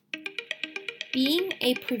Being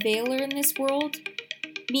a prevailer in this world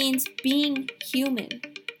means being human.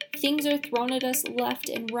 Things are thrown at us left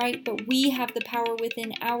and right, but we have the power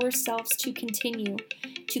within ourselves to continue,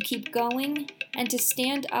 to keep going, and to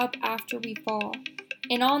stand up after we fall.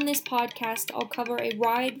 And on this podcast, I'll cover a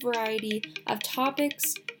wide variety of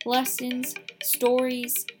topics, lessons,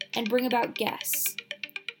 stories, and bring about guests.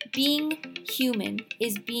 Being human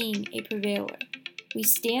is being a prevailer. We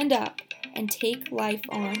stand up and take life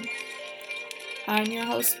on. I'm your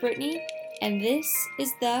host, Brittany, and this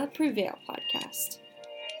is the Prevail Podcast.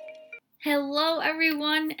 Hello,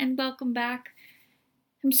 everyone, and welcome back.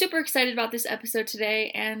 I'm super excited about this episode today,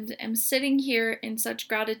 and I'm sitting here in such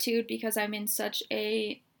gratitude because I'm in such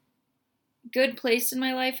a good place in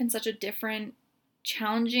my life and such a different,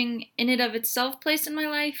 challenging, in and of itself place in my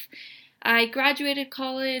life. I graduated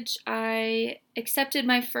college, I accepted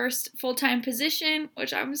my first full-time position,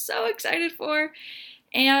 which I'm so excited for,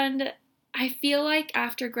 and I feel like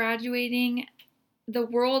after graduating, the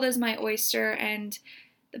world is my oyster and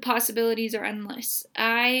the possibilities are endless.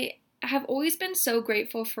 I have always been so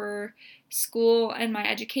grateful for school and my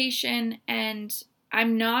education, and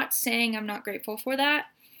I'm not saying I'm not grateful for that,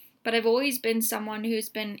 but I've always been someone who's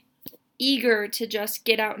been eager to just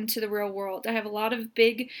get out into the real world. I have a lot of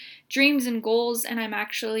big dreams and goals, and I'm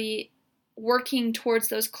actually working towards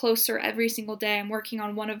those closer every single day. I'm working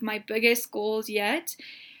on one of my biggest goals yet,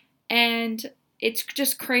 and it's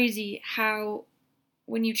just crazy how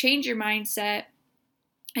when you change your mindset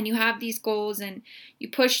and you have these goals and you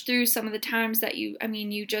push through some of the times that you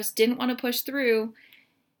just didn't want to push through,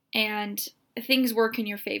 and things work in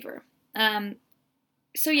your favor. I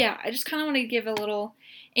just kind of want to give a little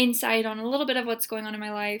insight on a little bit of what's going on in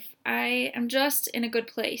my life. I am just in a good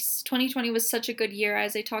place. 2020 was such a good year,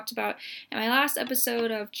 as I talked about in my last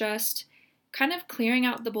episode, of just kind of clearing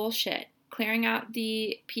out the bullshit, clearing out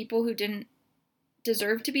the people who didn't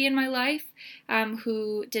deserve to be in my life,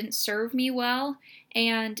 who didn't serve me well.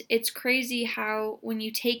 And it's crazy how when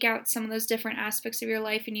you take out some of those different aspects of your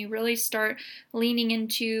life and you really start leaning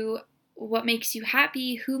into what makes you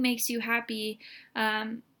happy, who makes you happy,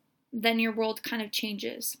 then your world kind of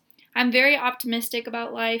changes. I'm very optimistic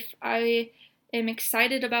about life. I am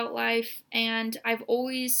excited about life, and I've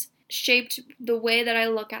always shaped the way that I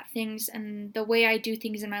look at things and the way I do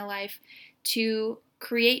things in my life to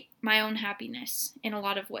create my own happiness in a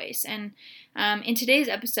lot of ways. And in today's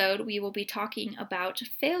episode, we will be talking about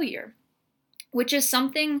failure, which is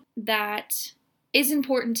something that is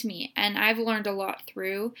important to me and I've learned a lot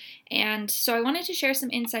through. And so I wanted to share some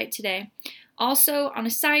insight today. Also, on a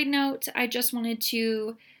side note, I just wanted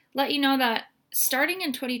to let you know that starting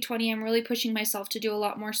in 2020, I'm really pushing myself to do a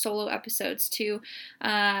lot more solo episodes to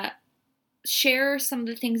share some of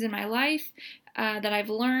the things in my life that I've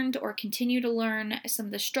learned or continue to learn, some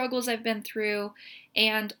of the struggles I've been through,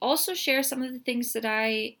 and also share some of the things that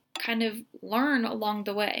I kind of learn along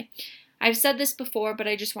the way. I've said this before, but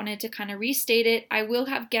I just wanted to kind of restate it. I will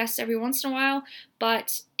have guests every once in a while,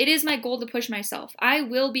 but it is my goal to push myself. I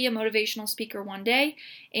will be a motivational speaker one day,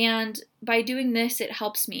 and by doing this, it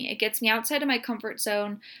helps me. It gets me outside of my comfort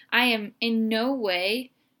zone. I am in no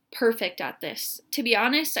way perfect at this. To be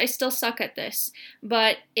honest, I still suck at this,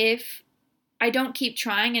 but if I don't keep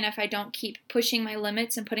trying and if I don't keep pushing my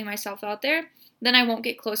limits and putting myself out there, then I won't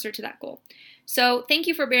get closer to that goal. So thank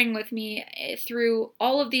you for bearing with me through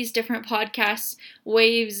all of these different podcasts,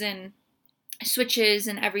 waves and switches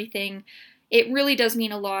and everything. It really does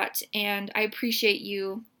mean a lot, and I appreciate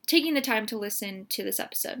you taking the time to listen to this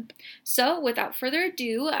episode. So without further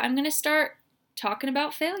ado, I'm going to start talking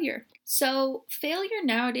about failure. So failure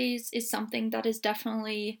nowadays is something that is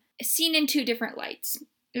definitely seen in two different lights.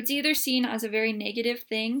 It's either seen as a very negative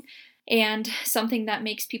thing and something that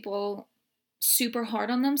makes people super hard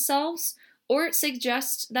on themselves, or it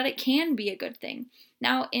suggests that it can be a good thing.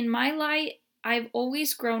 Now, in my light, I've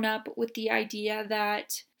always grown up with the idea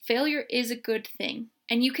that failure is a good thing,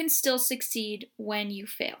 and you can still succeed when you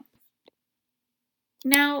fail.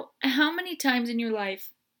 Now, how many times in your life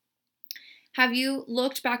have you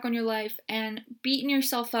looked back on your life and beaten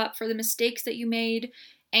yourself up for the mistakes that you made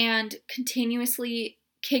and continuously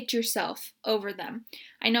kicked yourself over them?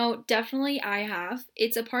 I know definitely I have.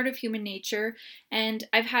 It's a part of human nature, and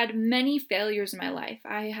I've had many failures in my life.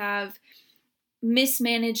 I have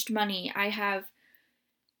mismanaged money. I have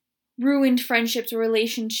ruined friendships or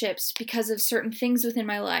relationships because of certain things within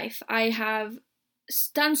my life. I have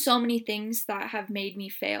done so many things that have made me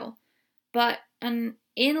fail. But in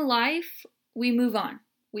life, we move on.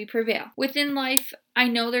 We prevail. Within life, I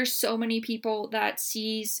know there's so many people that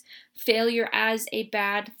sees failure as a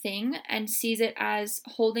bad thing and sees it as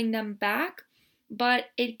holding them back. but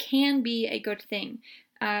it can be a good thing.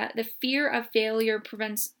 The fear of failure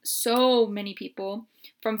prevents so many people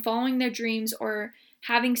from following their dreams or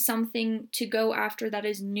having something to go after that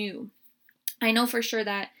is new. I know for sure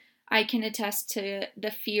that I can attest to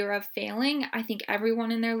the fear of failing. I think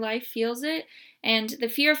everyone in their life feels it. And the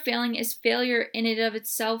fear of failing is failure in and of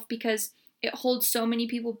itself because it holds so many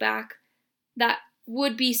people back that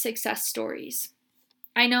would be success stories.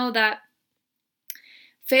 I know that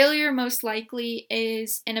failure most likely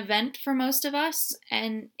is an event for most of us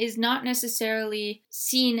and is not necessarily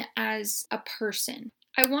seen as a person.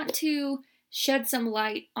 I want to shed some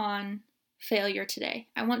light on failure today.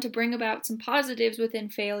 I want to bring about some positives within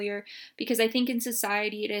failure because I think in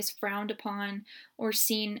society it is frowned upon or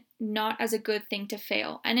seen not as a good thing to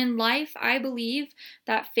fail. And in life, I believe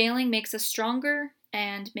that failing makes us stronger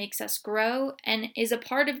and makes us grow and is a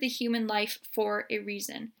part of the human life for a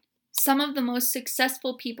reason. Some of the most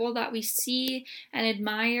successful people that we see and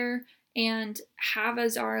admire and have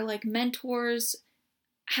as our mentors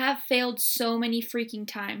have failed so many freaking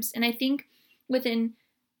times. And I think within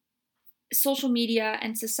social media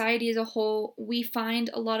and society as a whole, we find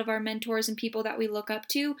a lot of our mentors and people that we look up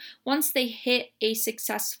to once they hit a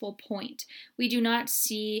successful point. We do not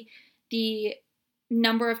see the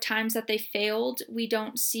number of times that they failed. We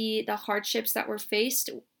don't see the hardships that were faced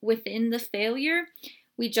within the failure.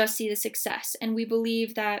 We just see the success. And we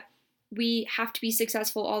believe that we have to be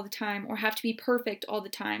successful all the time or have to be perfect all the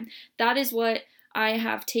time. That is what I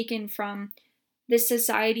have taken from this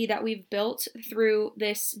society that we've built through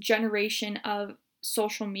this generation of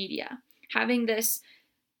social media. Having this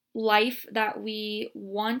life that we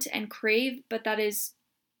want and crave, but that is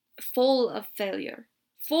full of failure.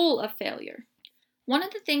 Full of failure. One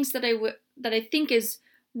of the things that I think is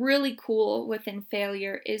really cool within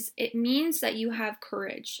failure is it means that you have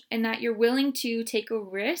courage and that you're willing to take a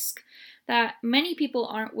risk that many people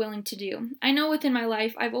aren't willing to do. I know within my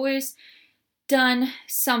life, I've always done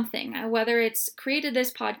something, whether it's created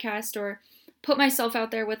this podcast or put myself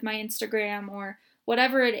out there with my Instagram or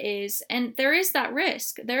whatever it is. And there is that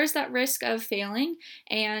risk. There is that risk of failing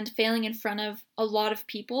and failing in front of a lot of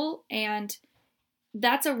people. And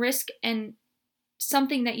that's a risk and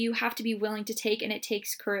something that you have to be willing to take, and it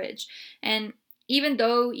takes courage. And even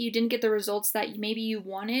though you didn't get the results that maybe you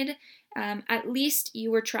wanted, at least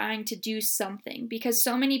you were trying to do something, because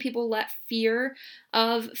so many people let fear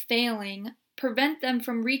of failing prevent them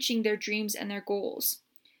from reaching their dreams and their goals.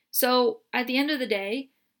 So at the end of the day,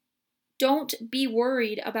 don't be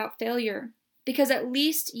worried about failure, because at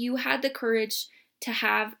least you had the courage to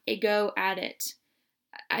have a go at it.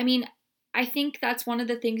 I mean, I think that's one of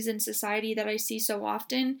the things in society that I see so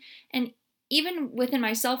often, and even within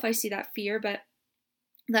myself I see that fear, but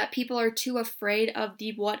that people are too afraid of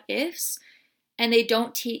the what ifs, and they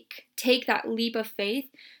don't take that leap of faith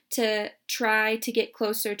to try to get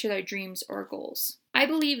closer to their dreams or goals. I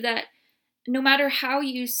believe that no matter how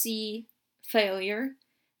you see failure,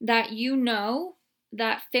 that you know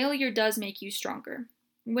that failure does make you stronger.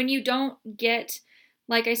 When you don't get,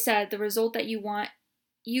 like I said, the result that you want,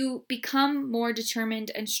 you become more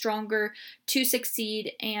determined and stronger to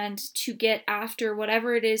succeed and to get after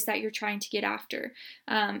whatever it is that you're trying to get after.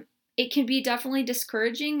 It can be definitely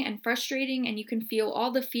discouraging and frustrating, and you can feel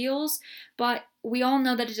all the feels, but we all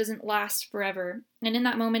know that it doesn't last forever. And in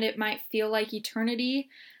that moment, it might feel like eternity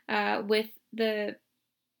with the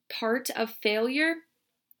part of failure.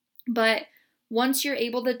 But once you're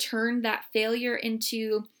able to turn that failure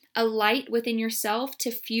into a light within yourself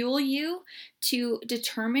to fuel you, to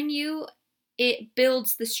determine you, it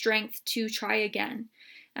builds the strength to try again.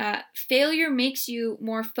 Failure makes you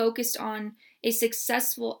more focused on a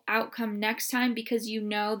successful outcome next time, because you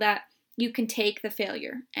know that you can take the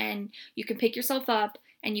failure and you can pick yourself up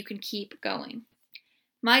and you can keep going.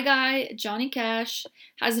 My guy, Johnny Cash,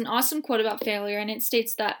 has an awesome quote about failure, and it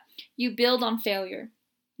states that you build on failure.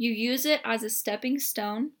 You use it as a stepping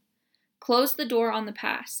stone. Close the door on the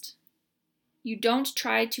past. You don't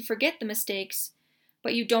try to forget the mistakes,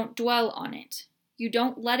 but you don't dwell on it. You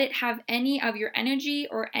don't let it have any of your energy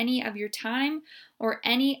or any of your time or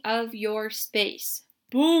any of your space.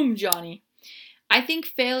 Boom, Johnny. I think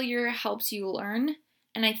failure helps you learn,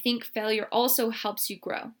 and I think failure also helps you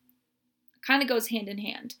grow. Kind of goes hand in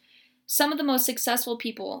hand. Some of the most successful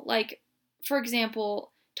people, like, for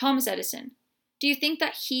example, Thomas Edison, do you think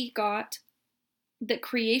that he got the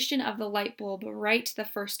creation of the light bulb right the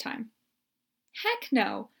first time? Heck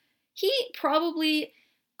no. He probably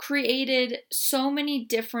created so many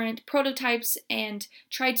different prototypes and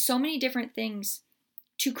tried so many different things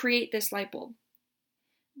to create this light bulb.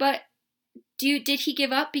 But did he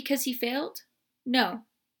give up because he failed? No.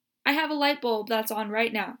 I have a light bulb that's on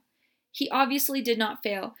right now. He obviously did not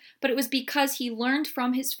fail, but it was because he learned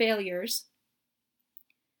from his failures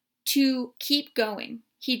to keep going.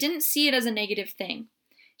 He didn't see it as a negative thing.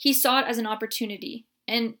 He saw it as an opportunity,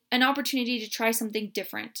 and an opportunity to try something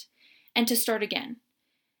different and to start again.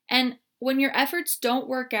 And when your efforts don't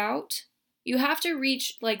work out, you have to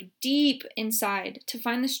reach deep inside to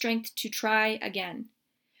find the strength to try again.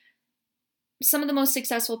 Some of the most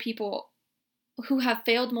successful people who have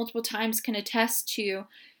failed multiple times can attest to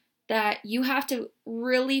that you have to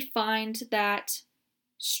really find that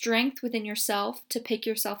strength within yourself to pick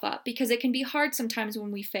yourself up, because it can be hard sometimes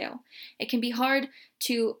when we fail. It can be hard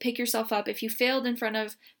to pick yourself up if you failed in front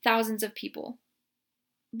of thousands of people.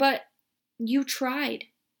 But you tried.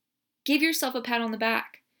 Give yourself a pat on the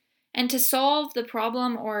back. And to solve the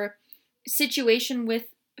problem or situation with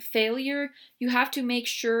failure, you have to make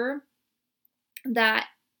sure that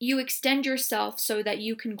you extend yourself so that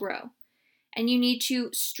you can grow. And you need to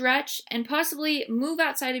stretch and possibly move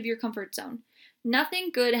outside of your comfort zone. Nothing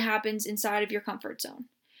good happens inside of your comfort zone.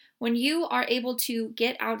 When you are able to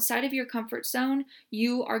get outside of your comfort zone,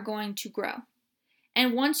 you are going to grow.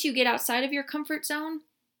 And once you get outside of your comfort zone,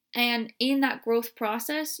 and in that growth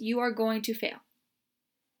process, you are going to fail.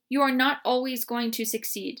 You are not always going to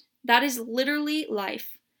succeed. That is literally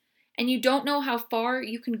life. And you don't know how far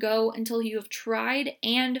you can go until you have tried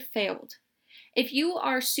and failed. If you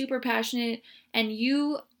are super passionate and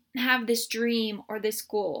you have this dream or this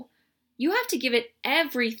goal, you have to give it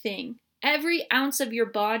everything, every ounce of your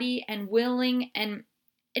body and willing and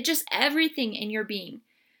just everything in your being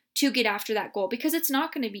to get after that goal, because it's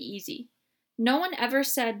not going to be easy. No one ever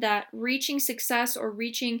said that reaching success or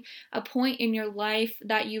reaching a point in your life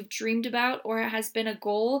that you've dreamed about or has been a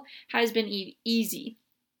goal has been easy.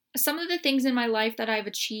 Some of the things in my life that I've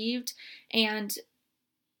achieved and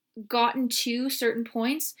gotten to certain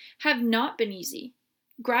points have not been easy.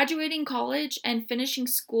 Graduating college and finishing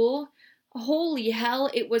school, holy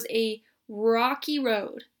hell, it was a rocky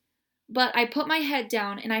road. But I put my head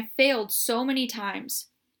down and I failed so many times.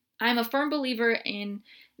 I'm a firm believer in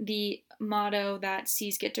the motto that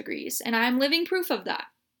C's get degrees, and I'm living proof of that.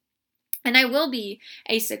 And I will be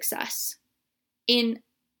a success in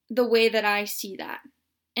the way that I see that.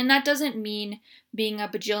 And that doesn't mean being a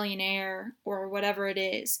bajillionaire or whatever it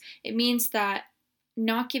is. It means that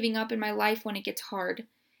not giving up in my life when it gets hard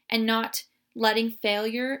and not letting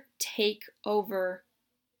failure take over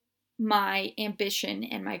my ambition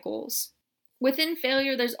and my goals. Within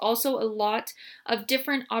failure, there's also a lot of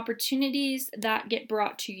different opportunities that get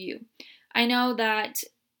brought to you. I know that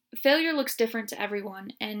failure looks different to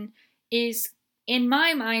everyone and is, in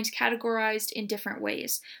my mind, categorized in different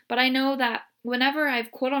ways. But I know that whenever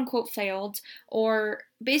I've quote unquote failed or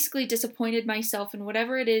basically disappointed myself in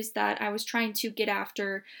whatever it is that I was trying to get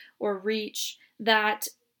after or reach, that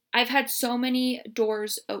I've had so many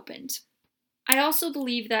doors opened. I also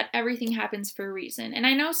believe that everything happens for a reason. And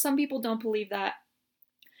I know some people don't believe that,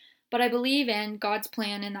 but I believe in God's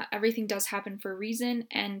plan and that everything does happen for a reason.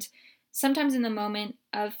 And sometimes in the moment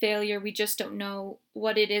of failure, we just don't know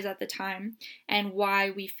what it is at the time and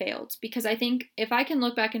why we failed. Because I think if I can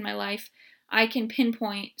look back in my life, I can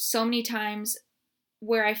pinpoint so many times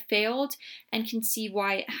where I failed and can see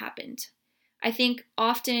why it happened. I think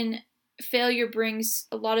often failure brings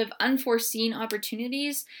a lot of unforeseen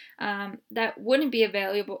opportunities that wouldn't be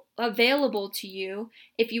available to you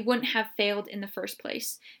if you wouldn't have failed in the first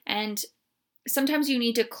place. And sometimes you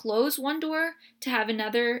need to close one door to have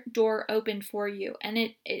another door open for you.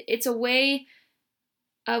 And it's a way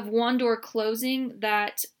of one door closing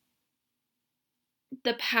that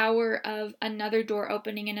the power of another door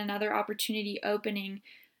opening and another opportunity opening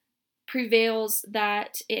prevails,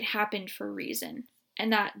 that it happened for a reason.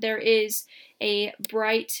 And that there is a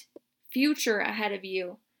bright future ahead of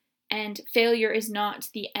you, and failure is not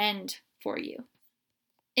the end for you.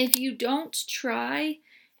 If you don't try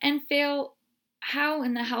and fail, how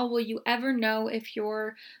in the hell will you ever know if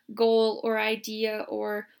your goal or idea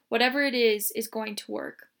or whatever it is going to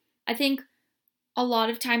work? I think a lot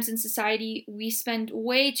of times in society, we spend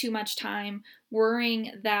way too much time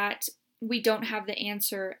worrying that we don't have the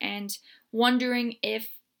answer and wondering if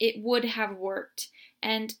it would have worked.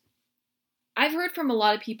 And I've heard from a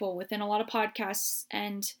lot of people within a lot of podcasts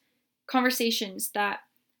and conversations that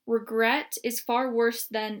regret is far worse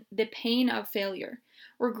than the pain of failure.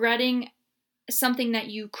 Regretting something that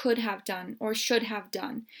you could have done or should have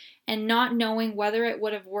done and not knowing whether it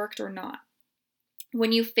would have worked or not.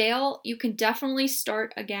 When you fail, you can definitely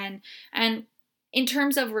start again. And in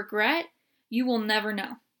terms of regret, you will never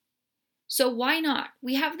know. So why not?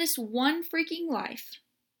 We have this one freaking life.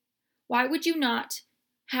 Why would you not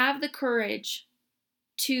have the courage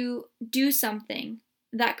to do something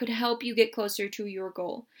that could help you get closer to your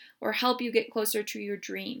goal or help you get closer to your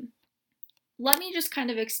dream. Let me just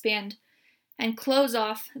kind of expand and close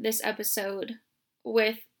off this episode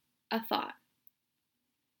with a thought.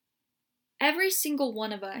 Every single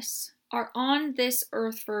one of us are on this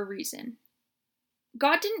earth for a reason.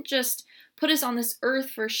 God didn't just put us on this earth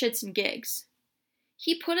for shits and gigs.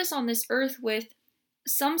 He put us on this earth with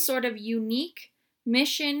some sort of unique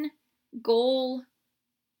mission, goal,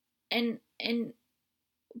 and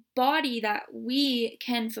body that we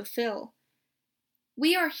can fulfill.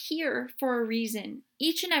 We are here for a reason,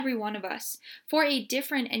 each and every one of us, for a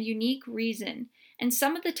different and unique reason. And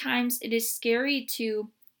some of the times it is scary to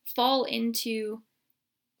fall into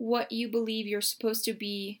what you believe you're supposed to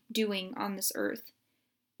be doing on this earth.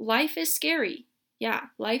 Life is scary. Yeah,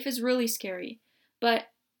 life is really scary. But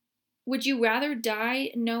would you rather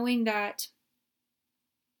die knowing that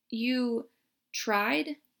you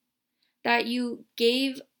tried, that you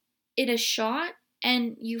gave it a shot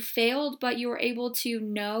and you failed, but you were able to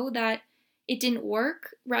know that it didn't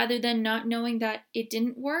work, rather than not knowing that it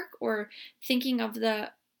didn't work, or thinking of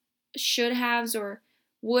the should haves or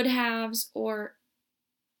would haves or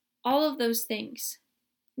all of those things?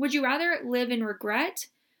 Would you rather live in regret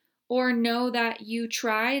or know that you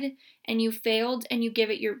tried and you failed and you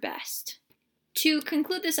give it your best? To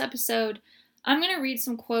conclude this episode, I'm going to read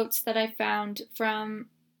some quotes that I found from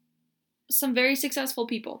some very successful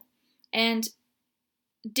people and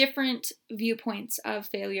different viewpoints of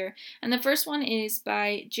failure. And the first one is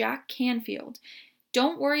by Jack Canfield.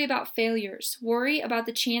 Don't worry about failures. Worry about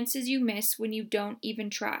the chances you miss when you don't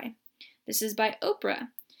even try. This is by Oprah.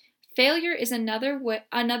 Failure is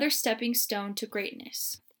another stepping stone to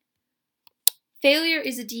greatness. Failure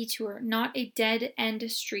is a detour, not a dead-end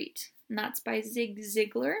street. And that's by Zig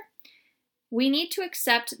Ziglar. We need to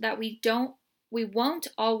accept that we won't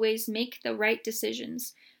always make the right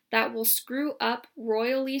decisions, that will screw up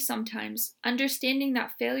royally sometimes, understanding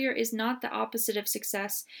that failure is not the opposite of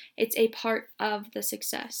success, it's a part of the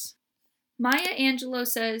success. Maya Angelou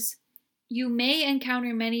says, "You may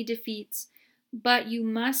encounter many defeats, but you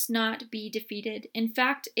must not be defeated. In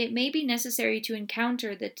fact, it may be necessary to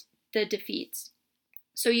encounter the defeats,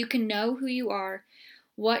 so you can know who you are,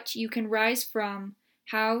 what you can rise from,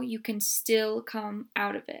 how you can still come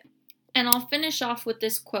out of it." And I'll finish off with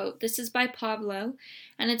this quote. This is by Pablo,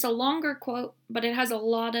 and it's a longer quote, but it has a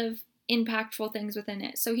lot of impactful things within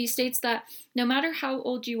it. So he states that no matter how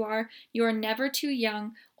old you are never too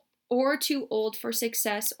young or too old for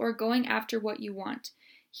success or going after what you want.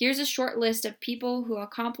 Here's a short list of people who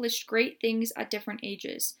accomplished great things at different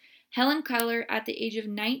ages. Helen Keller, at the age of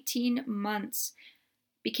 19 months,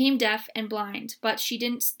 became deaf and blind, but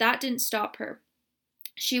that didn't stop her.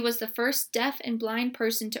 She was the first deaf and blind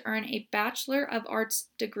person to earn a Bachelor of Arts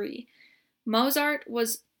degree. Mozart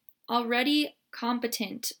was already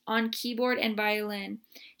competent on keyboard and violin.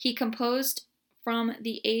 He composed from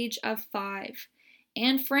the age of 5.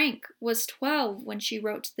 Anne Frank was 12 when she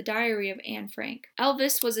wrote The Diary of Anne Frank.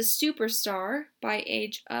 Elvis was a superstar by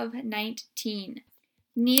age of 19.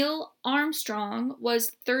 Neil Armstrong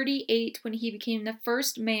was 38 when he became the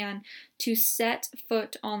first man to set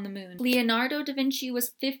foot on the moon. Leonardo da Vinci was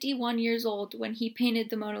 51 years old when he painted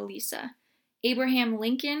the Mona Lisa. Abraham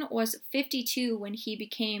Lincoln was 52 when he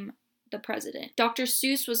became the president. Dr.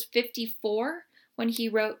 Seuss was 54 when he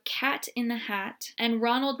wrote Cat in the Hat. And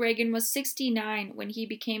Ronald Reagan was 69 when he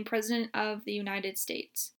became president of the United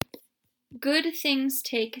States. Good things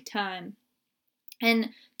take time. And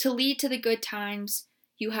to lead to the good times,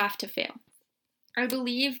 you have to fail. I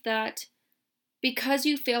believe that because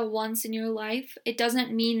you fail once in your life, it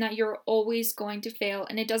doesn't mean that you're always going to fail,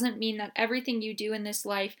 and it doesn't mean that everything you do in this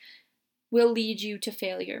life will lead you to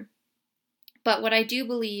failure. But what I do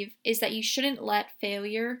believe is that you shouldn't let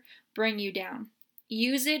failure bring you down.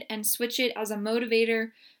 Use it and switch it as a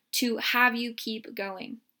motivator to have you keep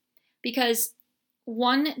going. Because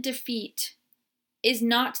one defeat is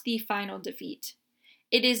not the final defeat.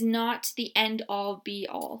 It is not the end-all,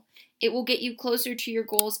 be-all. It will get you closer to your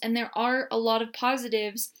goals, and there are a lot of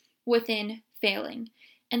positives within failing.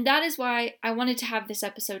 And that is why I wanted to have this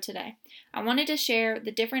episode today. I wanted to share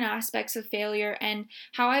the different aspects of failure and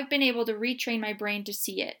how I've been able to retrain my brain to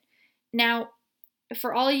see it. Now,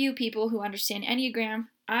 for all you people who understand Enneagram,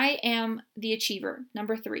 I am the achiever,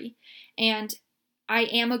 number 3. And I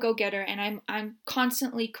am a go-getter, and I'm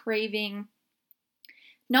constantly craving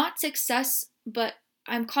not success, but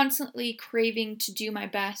I'm constantly craving to do my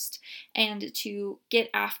best and to get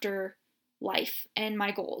after life and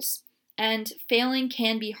my goals. And failing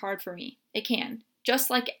can be hard for me. It can. Just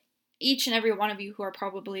like each and every one of you who are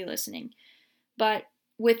probably listening. But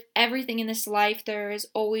with everything in this life, there is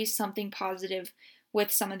always something positive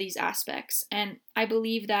with some of these aspects. And I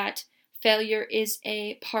believe that failure is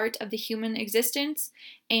a part of the human existence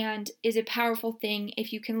and is a powerful thing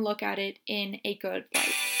if you can look at it in a good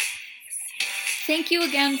light. Thank you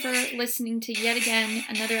again for listening to yet again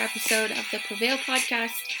another episode of the Prevail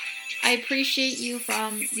podcast. I appreciate you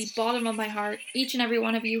from the bottom of my heart, each and every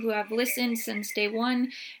one of you who have listened since day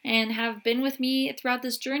one and have been with me throughout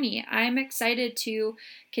this journey. I'm excited to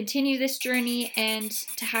continue this journey and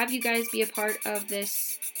to have you guys be a part of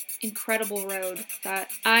this incredible road that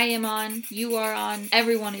I am on, you are on,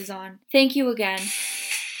 everyone is on. Thank you again.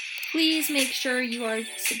 Please make sure you are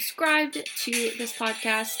subscribed to this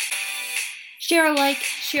podcast. Share a like,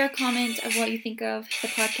 share a comment of what you think of the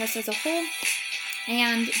podcast as a whole.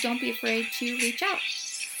 And don't be afraid to reach out.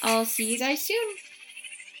 I'll see you guys soon.